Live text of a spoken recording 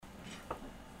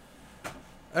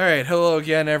All right, hello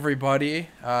again, everybody.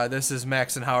 This is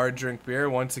Max and Howard Drink Beer.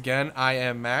 Once again, I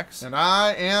am Max. And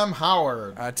I am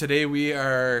Howard. Today we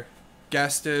are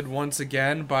guested once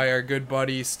again by our good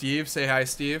buddy Steve. Say hi,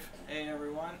 Steve. Hey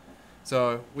everyone.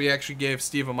 So we actually gave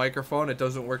Steve a microphone. It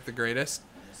doesn't work the greatest.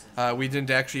 We didn't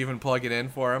actually even plug it in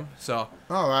for him. So,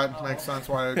 Oh, that makes sense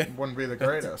why it wouldn't be the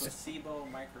greatest. Placebo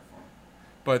microphone.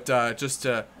 but just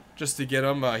to get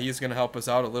him, he's gonna help us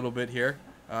out a little bit here.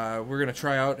 We're gonna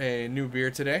try out a new beer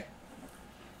today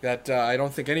that I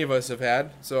don't think any of us have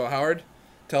had. So Howard,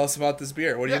 tell us about this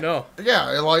beer. What do you know? Yeah,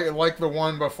 like the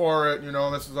one before it,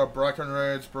 this is a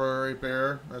Breckenridge Brewery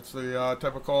beer. It's the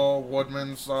typical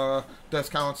Woodman's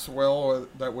discount swill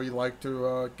that we like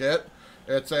to get.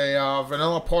 It's a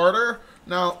vanilla porter.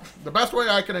 Now, the best way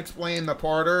I can explain the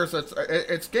porters,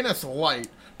 it's Guinness Light.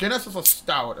 Guinness is a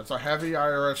stout. It's a heavy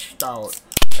Irish stout.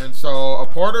 And so a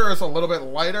porter is a little bit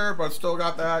lighter, but still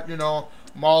got that,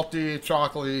 malty,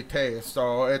 chocolatey taste.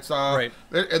 So it's Right.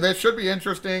 It should be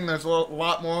interesting. There's a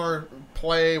lot more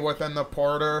play within the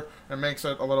porter and makes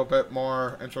it a little bit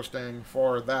more interesting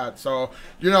for that. So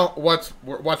what's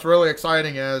really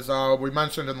exciting is we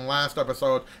mentioned in the last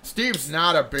episode, Steve's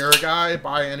not a beer guy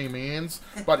by any means,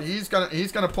 but he's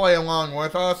gonna play along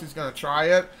with us. He's gonna try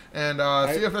it and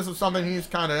see if this is something he's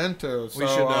kind of into.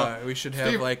 So, We should have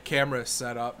Steve, like cameras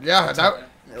set up. yeah, that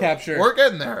Capture. We're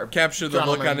getting there. Capture the look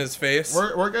gentlemen. on his face.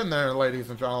 We're getting there, ladies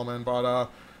and gentlemen. But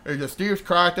Steve's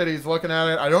cracked it. He's looking at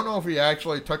it. I don't know if he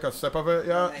actually took a sip of it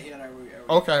yet. Not yet,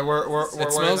 Okay, we're It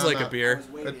waiting smells on like a that. I beer. was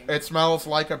waiting. It smells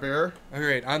like a beer. All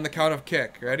right, on the count of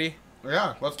kick. Ready?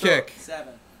 Yeah, let's do Kick. it.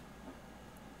 7.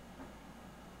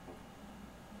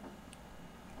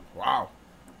 Wow,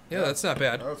 Yeah, that's not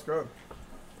bad. that was good.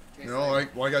 Tastes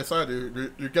Like I said,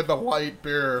 you get the light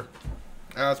beer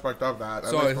aspect of that.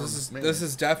 So at least this is for me. this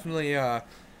is definitely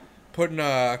putting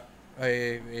a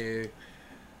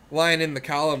line in the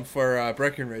column for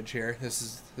Breckenridge here.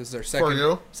 This is our For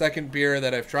you? second beer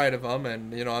that I've tried of them,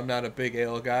 and I'm not a big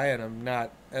ale guy, and I'm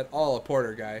not at all a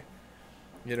porter guy.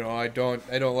 I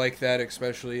don't like that,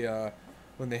 especially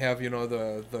when they have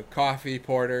the coffee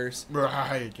porters,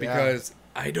 right. because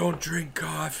I don't drink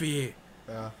coffee.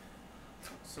 Yeah.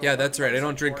 So Yeah, what- that's what right. I is a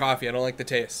don't drink porter? coffee. I don't like the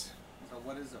taste. So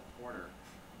what is a porter?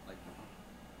 Like,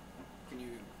 can you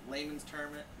layman's term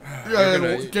it? Yeah, You're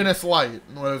gonna- Guinness Light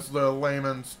was the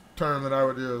layman's term that I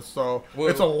would use. So Well,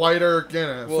 it's a lighter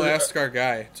Guinness. We'll So, ask our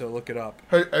guy to look it up.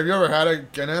 Hey, have you ever had a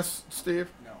Guinness, Steve?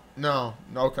 No.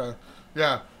 No. Okay.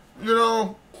 Yeah.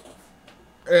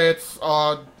 It's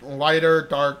lighter,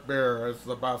 dark beer is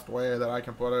the best way that I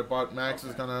can put it. But Max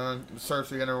is gonna search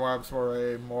the interwebs for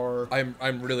a more.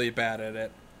 I'm really bad at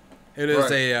it. It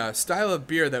is Right. a style of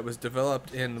beer that was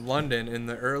developed in London in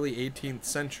the early 18th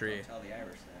century. Tell the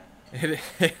Irish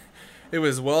that. It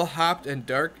was well hopped and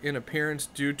dark in appearance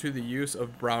due to the use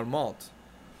of brown malt.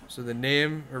 So the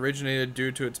name originated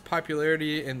due to its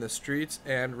popularity in the streets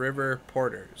and river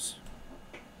porters.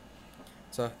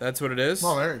 So that's what it is.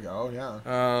 Oh, there you go. Yeah.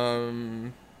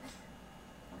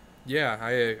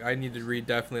 Yeah, I need to read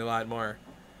definitely a lot more.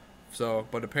 So,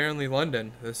 but apparently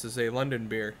London. This is a London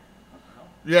beer.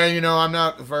 Yeah, I'm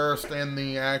not versed in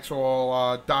the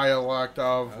actual dialect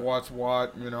of what's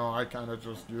what. I kind of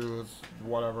just use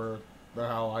whatever the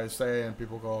hell I say, and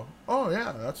people go, "Oh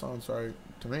yeah, that sounds right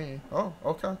to me." Oh,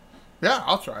 okay, yeah,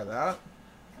 I'll try that.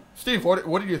 Steve, what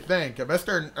do you think,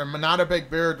 Mister? I'm not a big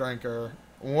beer drinker.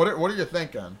 What are you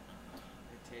thinking?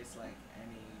 It tastes like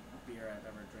any beer I've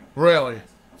ever drank. Really?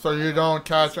 So you don't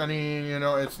catch any?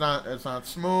 It's not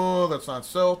smooth. It's not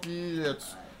silky.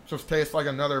 It's just tastes like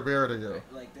another beer to you.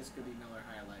 Like this could be Miller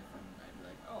High Life, and I'd be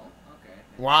like, oh, okay.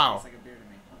 It Wow. tastes like a beer to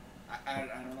me. I don't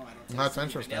know. I don't taste That's any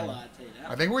interesting. vanilla, I'll tell you that.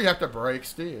 I think we have to break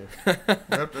Steve.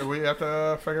 we have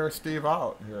to figure Steve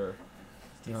out here.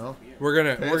 Tastes know? like beer. We're gonna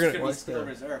It's we're This gonna could be like Steel beer.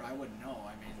 Reserve. I wouldn't know.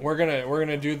 I mean, we're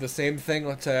gonna do the same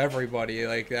thing to everybody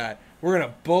like that. We're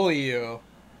gonna bully you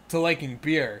to liking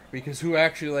beer because who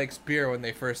actually likes beer when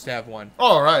they first have one?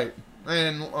 All right,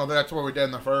 and that's what we did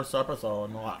in the first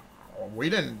episode. And,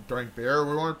 we didn't drink beer.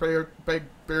 We weren't big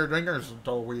beer drinkers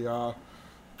until we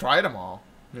tried them all.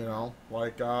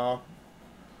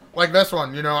 Like this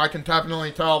one. I can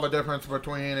definitely tell the difference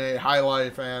between a High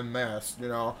Life and this.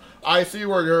 I see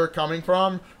where you're coming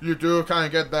from. You do kind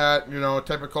of get that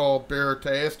typical beer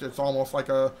taste. It's almost like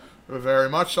very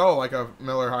much so like a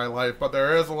Miller High Life, but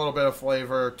there is a little bit of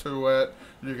flavor to it.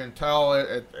 You can tell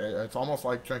it's almost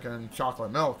like drinking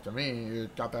chocolate milk to me. You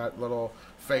got that little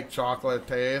fake chocolate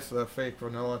taste, the fake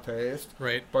vanilla taste.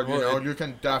 Right. But Well, you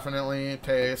can definitely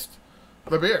taste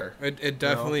the beer. it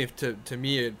definitely to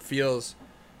me it feels,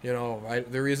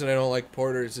 the reason I don't like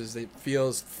porters is it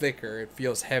feels thicker, it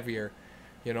feels heavier.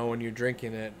 you know, when you're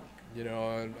drinking it. You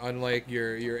know, unlike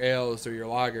your ales or your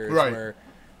lagers, Right. where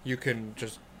you can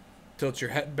just tilt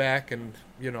your head back and,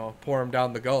 you know, pour them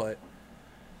down the gullet.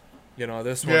 You know,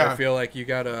 this one Yeah. I feel like you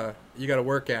gotta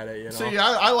work at it. You know. See,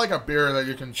 I like a beer that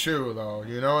you can chew, though.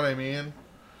 You know what I mean?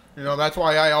 You know, that's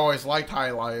why I always liked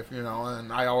High Life. You know,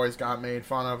 and I always got made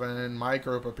fun of in my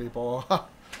group of people.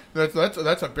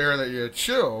 That's a beer that you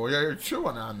chew. You're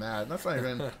chewing on that. That's not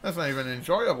even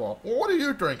enjoyable. Well, what are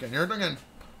you drinking? You're drinking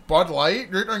Bud Light?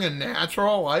 You're drinking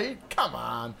Natural Light? Come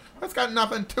on, that's got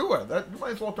nothing to it. You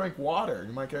might as well drink water.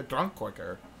 You might get drunk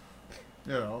quicker.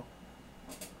 You know.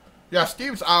 Yeah,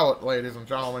 Steve's out, ladies and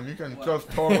gentlemen. You can just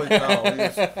totally tell.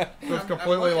 He's just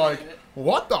completely I'm like, looking at it.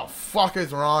 what the fuck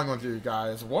is wrong with you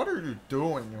guys? What are you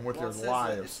doing with Well, your it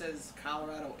lives? says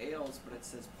Colorado ales, but it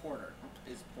says porter.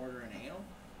 Is porter an ale?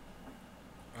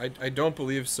 I don't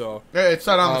believe so. Yeah, it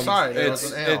said on the side. It It's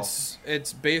was an ale.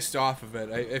 it's based off of it.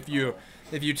 If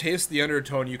you taste the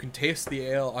undertone, you can taste the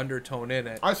ale undertone in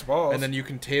it, I suppose. and then you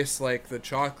can taste like the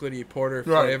chocolatey porter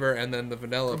Right. flavor, and then the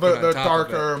vanilla put on the top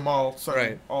darker of it. malts and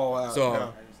Right. all that. So- yeah. I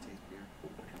just taste beer.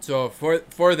 So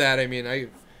for that, I mean,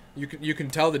 you can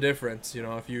tell the difference. You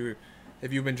know, if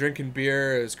you've been drinking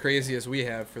beer as crazy as we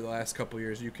have for the last couple of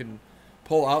years, you can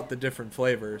pull out the different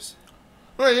flavors.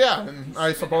 Well, yeah, and You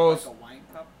I spin it suppose. like a wine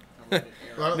cup and let it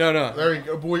air out. No. There you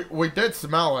go. We did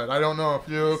smell it. I don't know if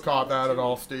you caught that at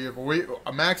all, Steve.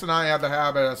 Max and I have the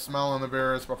habit of smelling the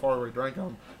beers before we drink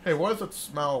them. Hey, what does it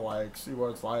smell like? See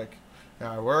what it's like.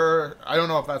 Yeah, I don't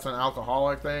know if that's an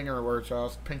alcoholic thing or we're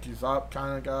just pinkies up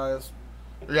kind of guys.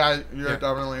 Yeah, you're Yeah.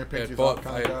 definitely a Yeah, pinkies up both.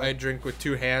 kind of guy. I drink with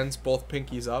two hands, both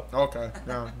pinkies up. Okay,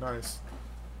 yeah, nice.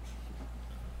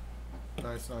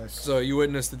 Nice. So you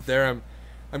witnessed it there.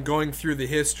 I'm going through the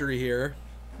history here,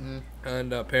 Mhm.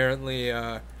 and apparently,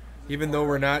 even though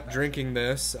we're not drinking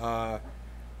this,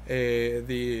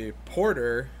 the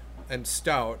porter and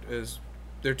stout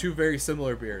they're two very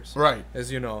similar beers, Right.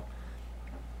 as you know.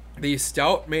 The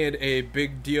stout made a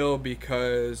big deal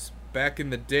because back in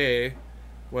the day,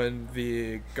 when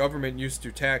the government used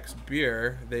to tax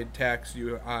beer, they'd tax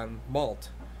you on malt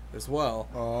as well.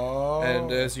 Oh.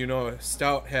 And as you know,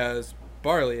 stout has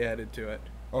barley added to it.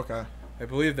 Okay. I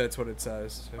believe that's what it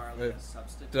says. Barley as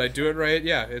substitute. Did I do it right?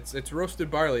 Yeah, it's roasted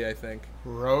barley, I think.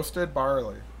 Roasted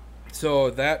barley.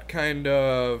 So that kind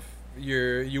of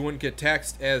you wouldn't get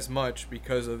taxed as much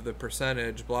because of the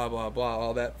percentage, blah blah blah,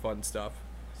 all that fun stuff.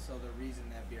 So the reason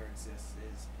that beer exists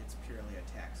is it's purely a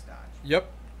tax dodge. Yep,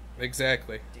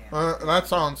 exactly. Damn. That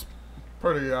sounds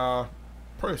pretty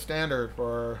standard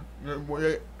for.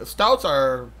 Stouts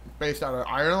are based out of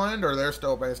Ireland, or they're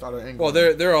still based out of England. Well,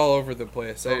 they're all over the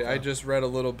place. Okay. I just read a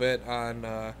little bit on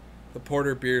the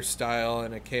porter beer style,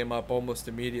 and it came up almost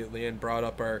immediately and brought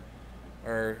up our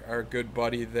good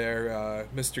buddy there,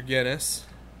 Mr. Guinness.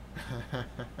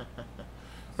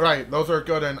 Right, those are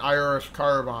good in Irish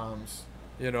car bombs.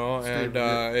 You know, Steve,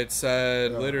 and it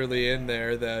said yeah. literally in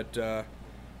there that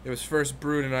it was first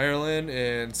brewed in Ireland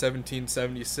in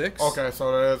 1776. Okay,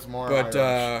 so it is more But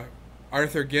Irish.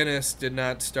 Arthur Guinness did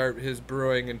not start his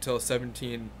brewing until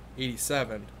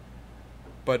 1787.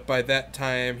 But by that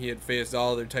time, he had phased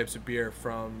all other types of beer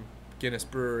from Guinness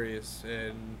breweries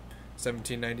in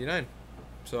 1799.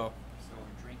 So, So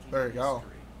we're drinking There you go.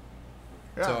 history.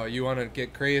 Yeah, so you want to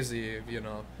get crazy, you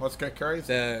know. let's get crazy.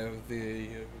 The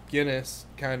Guinness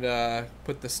kind of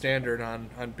put the standard on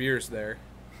beers there,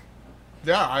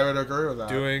 Yeah, I would agree with that.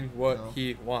 doing what you know.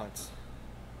 he wants.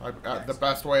 The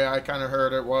best way I kind of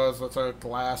heard it was it's a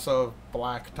glass of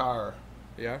black tar.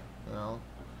 Yeah. You know,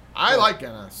 I like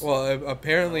Guinness. Well,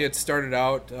 apparently it started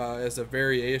out as a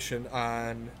variation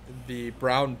on the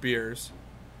brown beers,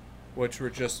 which were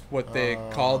just what they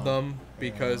called them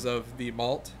because of the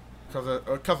malt.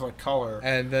 Because of color.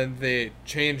 And then they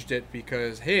changed it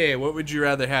because, hey, what would you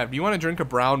rather have? Do you want to drink a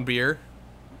brown beer?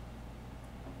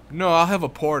 No, I'll have a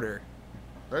porter.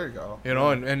 There you go. You know,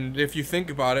 and if you think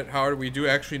about it, Howard, we do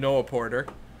actually know a porter.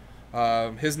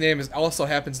 His name also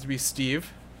happens to be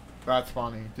Steve. That's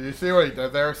funny. Do you see what he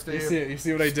did there, Steve? You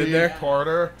see what I did Steve there?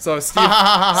 Porter. So Steve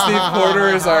Porter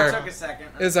is Took our a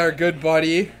second. good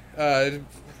buddy.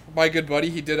 My good buddy.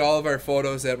 He did all of our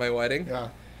photos at my wedding.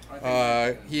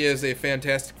 Yeah. He is a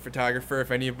fantastic photographer. If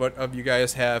any of you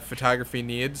guys have photography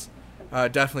needs,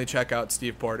 definitely check out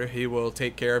Steve Porter. He will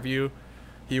take care of you.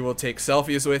 He will take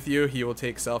selfies with you. He will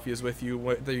take selfies with you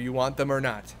whether you want them or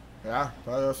not. Yeah,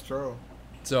 that is true.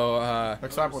 So,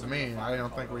 Except with me. I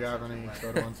don't think we have any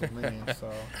good ones with me, so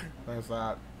there's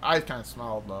that. I kind of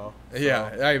smelled, though. So.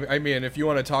 yeah, I mean, if you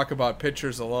want to talk about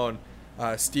pictures alone,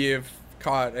 Steve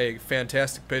caught a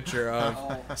fantastic picture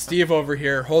of Steve over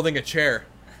here holding a chair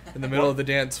in the middle of the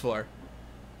dance floor.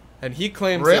 And he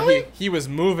claims Really? that he was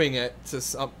moving it to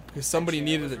because somebody chair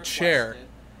needed was a chair. requested,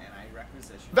 and I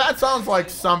requisitioned That it. sounds like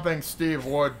something Steve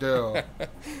would do.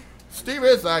 Steve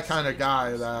is that kind of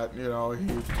guy that, you know, he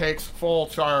takes full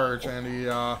charge and he,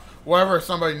 whatever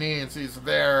somebody needs, he's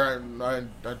there and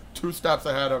 2 steps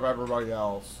ahead of everybody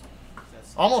else.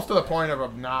 That's- Almost to the point of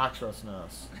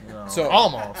obnoxiousness, you know. So-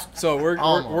 Almost. So we're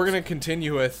Almost. gonna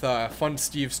continue with fun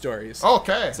Steve stories.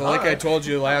 Okay. So like I alright. told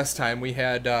you last time, we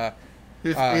had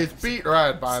He's beat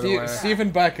red, by the way. Steve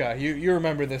and Becca. You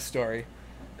remember this story?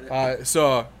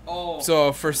 So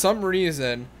Oh, for some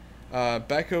reason,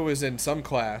 Becca was in some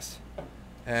class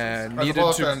and As needed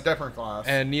opposed to in to different class.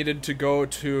 needed to go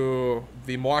to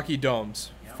the Milwaukee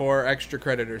Domes Yeah. for extra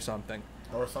credit or something.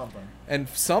 Or something. And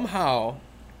somehow,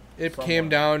 it came Someone.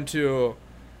 down to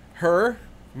her,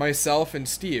 myself, and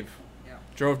Steve. yeah.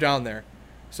 Drove down there.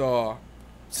 So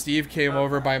Steve came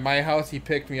over by my house. He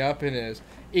picked me up in his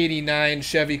 '89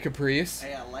 Chevy Caprice.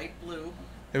 Yeah, light blue.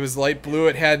 It was light blue.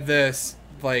 It had this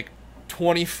like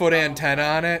 20-foot antenna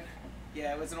on it.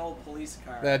 Yeah, it was an old police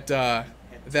car. That Had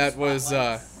two that was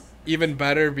spotlights. even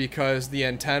better because the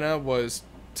antenna was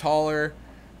taller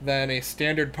than a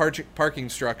standard parking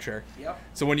structure. Yep.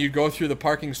 So when you go through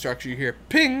the structure, you hear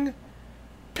ping,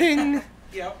 ping,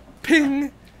 Yep.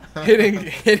 ping,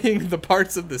 hitting the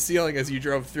parts of the ceiling as you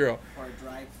drove through. Or a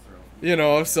drive-through. You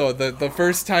know, so the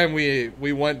first time we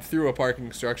went through a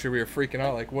parking structure, we were freaking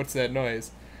out, like, what's that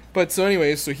noise? But so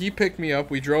anyways, so he picked me up,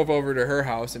 we drove over to her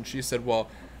house, and she said, well,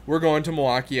 we're going to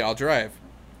Milwaukee, I'll drive.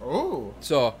 Ooh.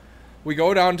 So we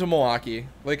go down to Milwaukee.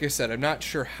 Like I said, I'm not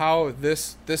sure how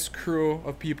this crew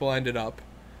of people ended up,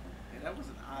 Yeah, that was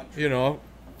an odd trip. you know,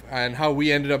 and how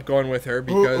we ended up going with her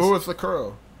Who because was the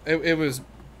crew? it was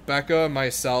Becca,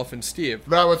 myself, and Steve.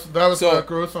 That was So- the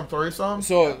gruesome threesome?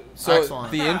 So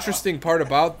Excellent. the interesting part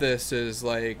about this is,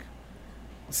 like,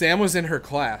 Sam was in her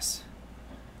class,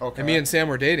 Okay. and me and Sam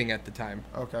were dating at the time.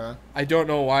 Okay. I don't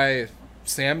know why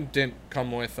Sam didn't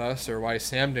come with us or why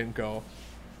Sam didn't go.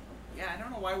 Yeah, I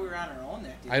don't know why we were on our own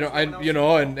that day. I don't, There's no one you else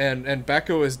know, to go. and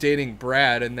Becca was dating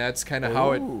Brad, and that's kind of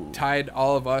how it Ooh. tied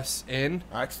all of us in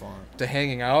Excellent. to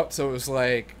hanging out. So it was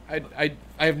like I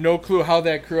have no clue how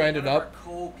that crew ended None of up. our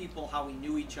co-people, how we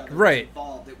knew each other, Right. was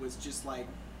involved. It was just like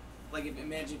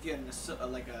imagine if you had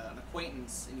an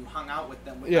acquaintance and you hung out with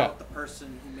them without Yeah. the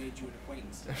person who made you an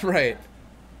acquaintance. Right.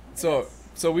 So Yes.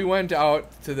 so we went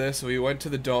out to this. We went to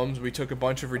the domes. We took a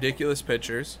bunch of ridiculous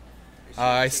pictures.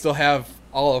 I still have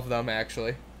all of them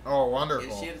actually. Oh, Yeah,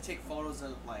 wonderful. she had to take photos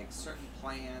of like certain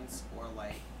plants or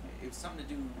like it was something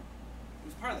to do. It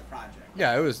was part of the project.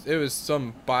 Yeah, it was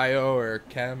some bio or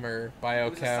chem or It was a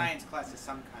biochem. science class of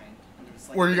some kind. And it was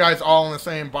like Were you guys all in the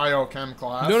same biochem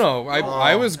class? No,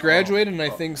 I was no. graduated, and I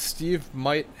think Steve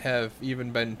might have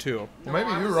even been too. No, Maybe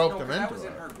I you was- roped no, him 'cause I into was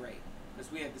in it. her grade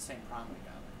because we had the same prom together.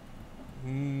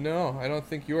 No, I don't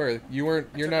think you are. You weren't.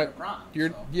 I You're took her not. to prom, You're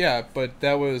so. yeah, but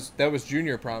that was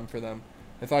junior prom for them.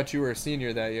 I thought you were a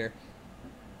senior that year.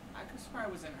 I could swear I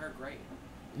was in her grade.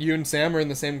 You and Sam were in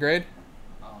the same grade.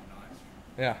 Oh no, that's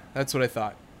Yeah, that's what I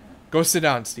thought. Go sit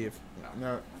down, Steve.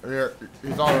 No,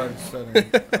 he's already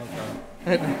sitting.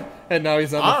 Okay. And now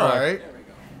he's on the All phone. right. there we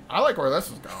go. I like where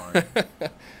this is going.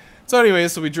 So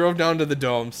anyways, so we drove down to the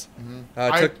domes.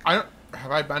 Took, Have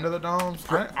I been to the domes?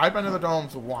 I've been to the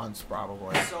domes once,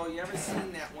 probably. So you ever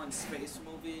seen that one space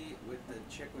movie with the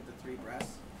chick with the 3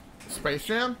 breasts? Space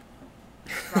Jam?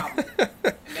 Probably.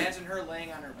 Imagine her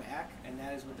laying on her back, and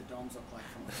that is what the domes look like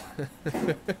from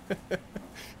afar.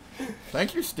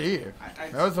 Thank you, Steve. I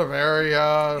That was a very Paint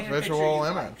a picture visual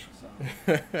you image.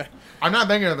 like, so. I'm not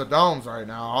thinking of the domes right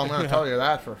now. I'm going to tell you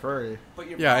that for free. But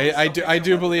you're yeah, probably I still do. I picturing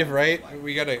do what the believe, domes right? look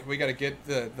like. We gotta get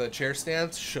the chair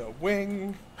stands.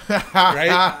 Showing.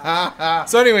 Right?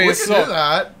 So anyways, we can do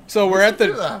that. So We we're at should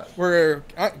do the that. we're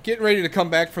getting ready to come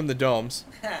back from the domes,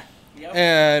 Yep.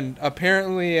 and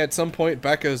apparently at some point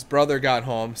Becca's brother got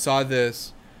home, saw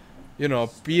this,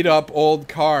 beat up old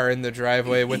car in the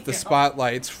driveway with the Yeah.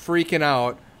 spotlights, freaking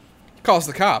out. He calls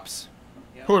the cops.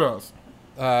 Yep. Who knows?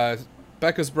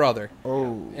 Becca's brother,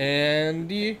 Oh.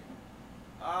 Andy.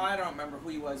 I don't remember who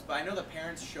he was, but I know the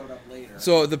parents showed up later.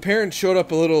 So the parents showed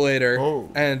up a little later, Oh.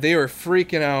 and they were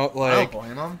freaking out, I like, don't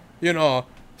blame him.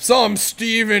 some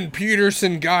Steven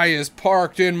Peterson guy is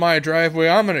parked in my driveway.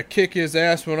 I'm gonna kick his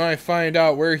ass when I find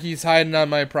out where he's hiding on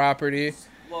my property.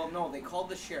 Well, no, they called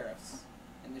the sheriffs,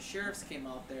 and the sheriffs came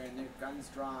out there, and their guns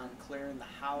drawn, clearing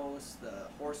the house, the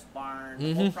horse barn,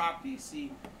 the whole property. You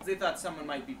see, 'cause they thought someone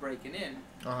might be breaking in,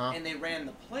 Uh-huh. and they ran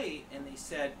the plate, and they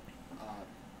said,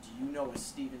 "Do you know a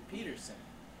Steven Peterson?"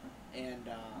 And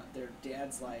their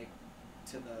dad's like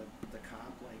to the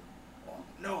cop, like, "Oh,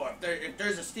 no, I've if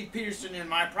there's a Steve Peterson in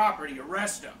my property,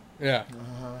 arrest him. Yeah.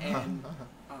 And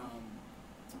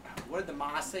what did the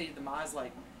ma say? The ma's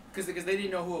like, because they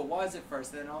didn't know who it was at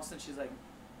first. And then all of a sudden she's like,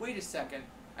 wait a second.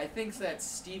 I think that's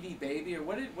Stevie Baby, or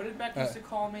what did Beck used to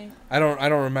call me? I don't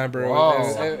remember.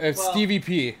 Whoa. It's Stevie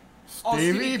P. Oh,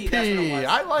 Stevie P. That's what it was.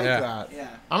 I like Yeah. that. Yeah.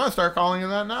 I'm gonna start calling you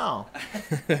that now.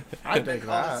 I I've been dig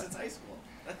calling it that. since high school.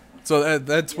 So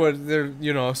that's what they're,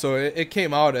 so it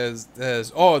came out as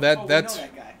that's Oh, that's we know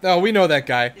that guy. oh, we know that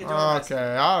guy, Yeah, don't arrest him.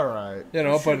 Okay, all right. but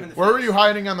Shoot him in the Where were face. you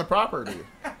hiding on the property?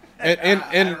 in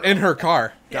in her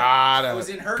car. Got It was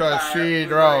it. in her Because car. she We were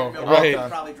drove. in Right. Milwaukee,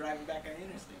 probably driving back on the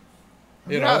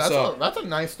interstate. That's a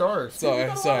nice story. So- You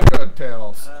got a so- lot of good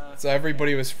tales. So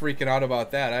everybody was freaking out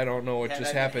about that. I don't know what Yeah,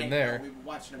 just that'd be happened Hank, there. We were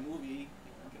watching a movie,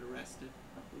 get arrested.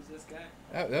 Who's this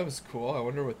guy? That was cool. I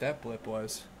wonder what that blip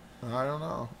was. I don't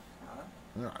know.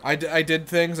 Huh? I did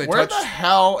things. I Where touched. the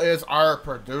hell is our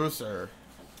producer?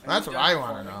 That's you what done I it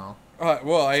want for to me? know.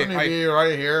 Well, Shouldn't he be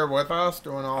right here with us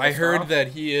doing all I this heard stuff? that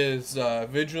he is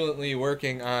vigilantly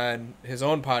working on his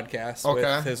own podcast Okay.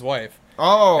 with his wife.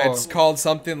 Oh, It's called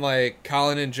something like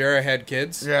Colin and Jarrah Had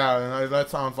Kids. yeah, that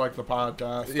sounds like the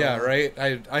podcast. Yeah, right.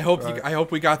 I hope Right. I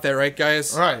hope we got that right,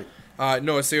 guys. Right.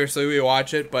 No, seriously, we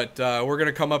watch it, but we're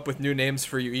gonna come up with new names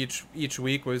for you each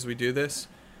week as we do this,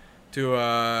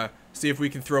 to see if we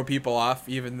can throw people off.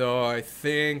 Even though I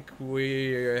think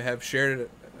we have shared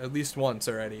it at least once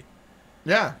already.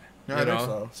 Yeah, You I think know?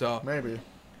 so. So Maybe.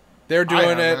 they're I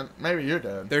doing it. haven't. Maybe you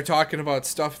did. They're talking about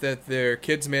stuff that their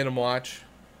kids made them watch.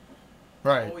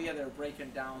 Right. Oh yeah, they're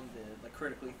breaking down the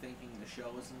critically thinking the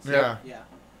shows and Yeah. stuff. Yeah.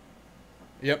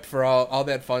 Yep, for all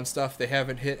that fun stuff. They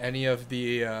haven't hit any of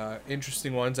the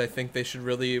interesting ones. I think they should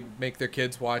really make their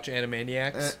kids watch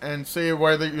Animaniacs. And see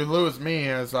whether you lose me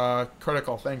is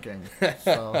critical thinking.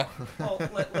 So. Well,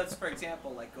 let's for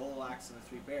example, like Goldilocks and the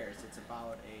Three Bears. It's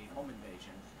about a home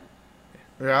invasion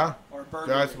Yeah. or a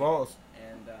burglary. Yeah, I suppose.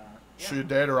 And yeah. She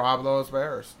did rob those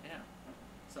bears. Yeah.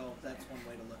 So that's one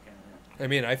way to look at it. I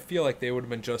mean, I feel like they would have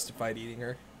been justified eating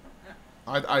her.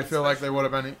 I feel like they would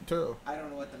have been too. I don't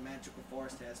know what the magical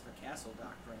forest has for castle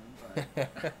doctrine,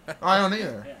 but I don't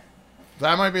either. yeah.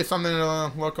 That might be something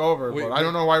to look over, We- but I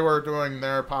don't know why we're doing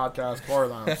their podcast for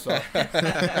them. So.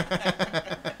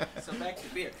 So back to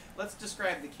beer. Let's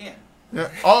describe the can. Yeah.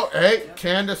 Oh, hey,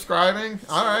 can describing.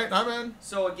 All right, I'm in.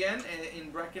 So again, in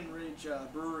Breckenridge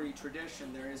brewery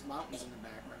tradition, there is mountains in the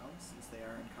background since they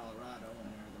are in Colorado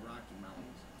and they're the Rocky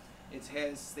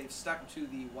Mountains. They've stuck to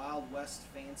the Wild West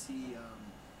fancy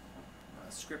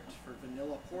script for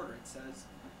vanilla porter. It says,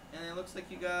 and it looks like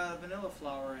you got vanilla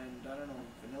flower and I don't know,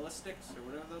 vanilla sticks or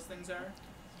whatever those things are.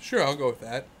 Sure, I'll go with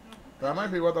that. That might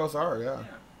be what those are. Yeah,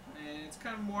 Yeah. and it's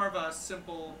kind of more of a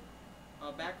simple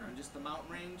background, just the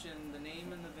mountain range and the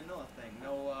name and the vanilla thing.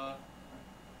 No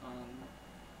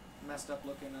messed up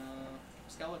looking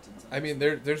skeletons. I mean,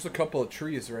 there's a couple of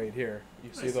trees right here. You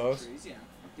see Nice those? trees, yeah.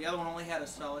 The other one only had a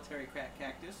solitary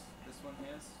cactus. This one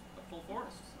has a full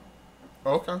forest. So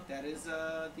Okay. that is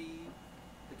the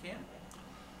can.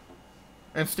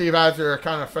 And Steve, as you're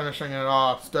kind of finishing it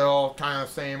off, still kind of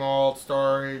same old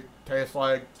story. Tastes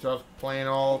like just plain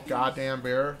old goddamn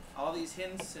beer. All these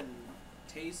hints and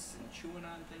tastes and chewing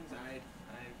on things,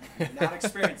 I'm not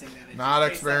experiencing that. It Not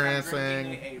just tastes like I'm experiencing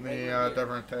drinking a the regular beer.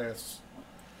 different tastes.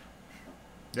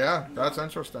 Yeah, No, that's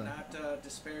interesting. Not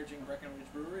disparaging Breckenridge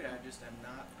Brewery. I just am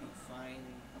not the fine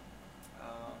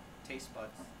taste buds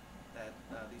that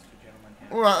these two gentlemen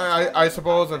have. Well, I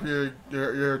suppose if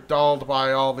you're dulled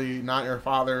by all the not your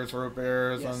father's root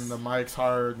beers Yes. and the Mike's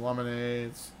Hard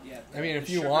lemonades. Yeah, I mean, the if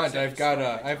you sugars want, that I've you got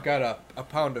saw right I've now. got a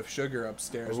pound of sugar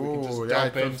upstairs. We can just Ooh, yeah,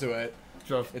 dump just- into it.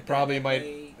 Just It probably might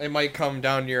They- it might come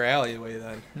down your alleyway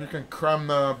then. you can crumb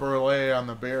the brulee on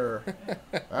the beer.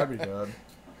 That'd be good.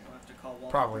 We'll have to call Walter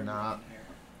Probably Brimley not. in here.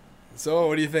 So,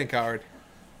 what do you think, Howard?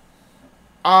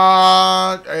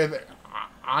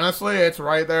 Honestly, it's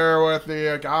right there with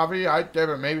the agave. I'd give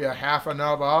it maybe a half a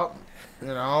nub up,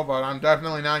 but I'm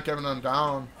definitely not giving them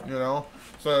down,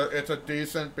 So it's a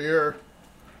decent beer.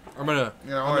 I'm gonna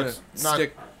You know, I'm gonna it's not-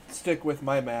 stick with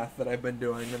my math that I've been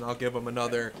doing, and I'll give them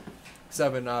another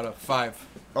 7 out of 5.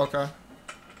 Okay.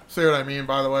 See what I mean,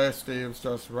 by the way? Steve's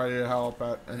just ready to help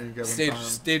at any given time.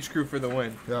 Stage crew for the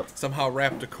win. Yep. Somehow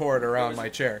wrapped a cord around my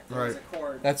chair. There was Right. a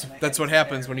cord, That's and I that's had what to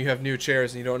happens spare. when you have new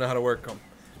chairs and you don't know how to work them.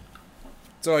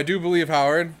 So I do believe,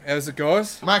 Howard, as it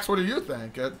goes. Max, what do you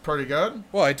think? It pretty good?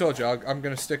 Well, I told you I'm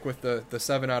gonna stick with the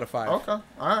 7 out of 5. Okay. All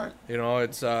right. You know,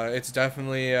 it's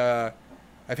definitely.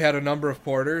 I've had a number of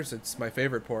porters. It's my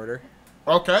favorite porter.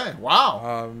 Okay.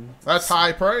 Wow. That's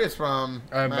high praise from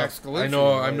Max Galucci. I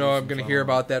know. I'm ladies and gonna hear gentlemen.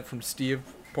 about that from Steve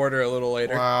Porter a little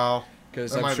later. Wow.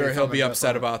 because There I'm might sure he'll be something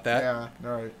upset different. about that. Yeah,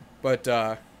 right.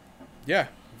 But yeah,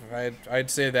 I'd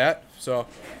say that. So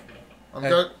I'm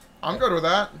good. I'm good with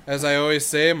that. as I always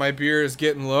say, my beer is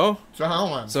getting low.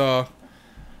 Gentlemen. So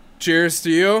cheers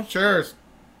to you. Cheers.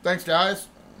 Thanks, guys.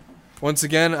 Once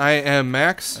again, I am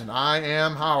Max, And I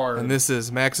am Howard. and this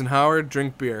is Max and Howard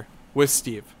Drink Beer with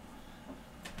Steve.